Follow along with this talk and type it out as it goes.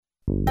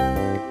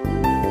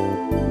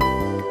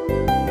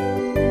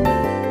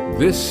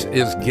This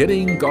is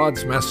Getting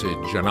God's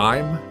Message, and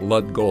I'm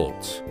Lud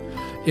Goltz.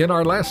 In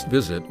our last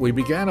visit, we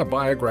began a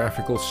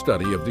biographical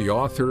study of the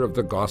author of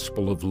the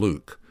Gospel of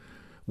Luke.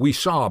 We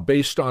saw,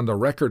 based on the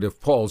record of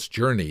Paul's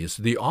journeys,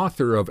 the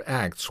author of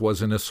Acts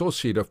was an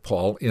associate of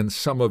Paul in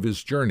some of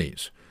his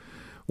journeys.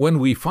 When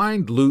we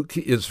find Luke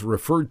is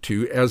referred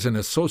to as an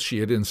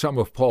associate in some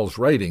of Paul's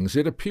writings,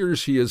 it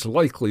appears he is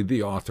likely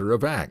the author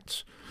of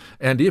Acts.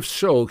 And if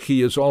so,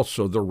 he is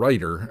also the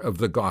writer of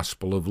the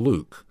Gospel of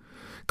Luke.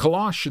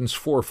 Colossians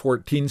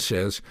 4:14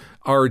 says,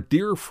 "Our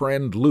dear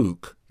friend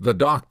Luke, the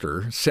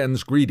doctor,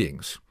 sends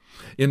greetings."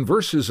 In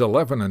verses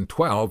 11 and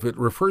 12, it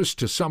refers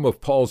to some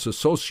of Paul's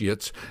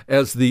associates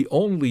as the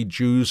only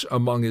Jews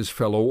among his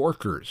fellow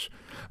workers.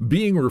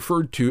 Being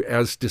referred to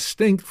as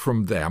distinct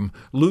from them,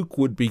 Luke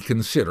would be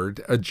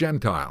considered a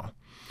Gentile.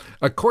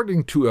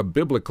 According to a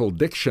biblical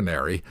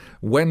dictionary,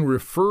 when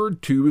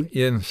referred to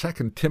in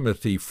 2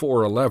 Timothy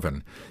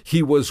 4:11,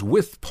 he was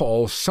with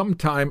Paul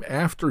sometime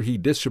after he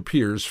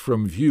disappears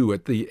from view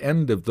at the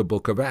end of the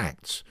book of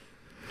Acts.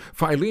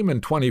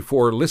 Philemon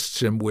 24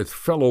 lists him with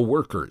fellow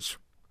workers.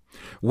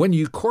 When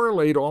you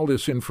correlate all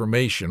this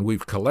information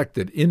we've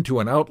collected into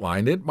an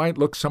outline, it might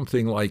look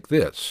something like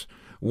this.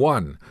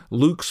 1.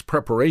 Luke's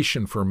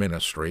preparation for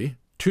ministry.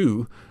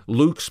 2.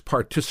 Luke's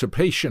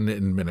participation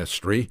in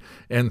ministry.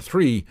 And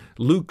 3.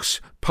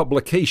 Luke's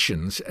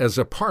publications as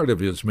a part of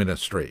his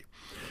ministry.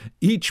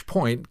 Each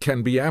point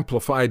can be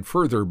amplified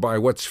further by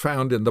what's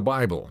found in the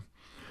Bible.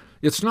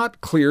 It's not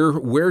clear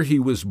where he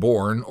was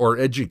born or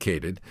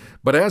educated,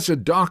 but as a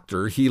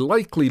doctor he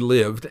likely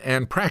lived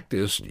and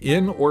practiced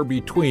in or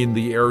between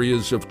the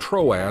areas of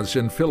Troas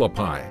and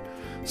Philippi.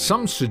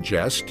 Some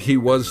suggest he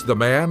was the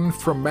man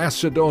from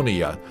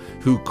Macedonia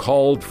who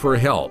called for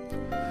help.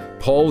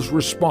 Paul's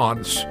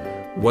response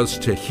was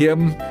to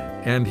him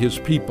and his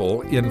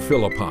people in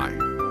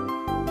Philippi.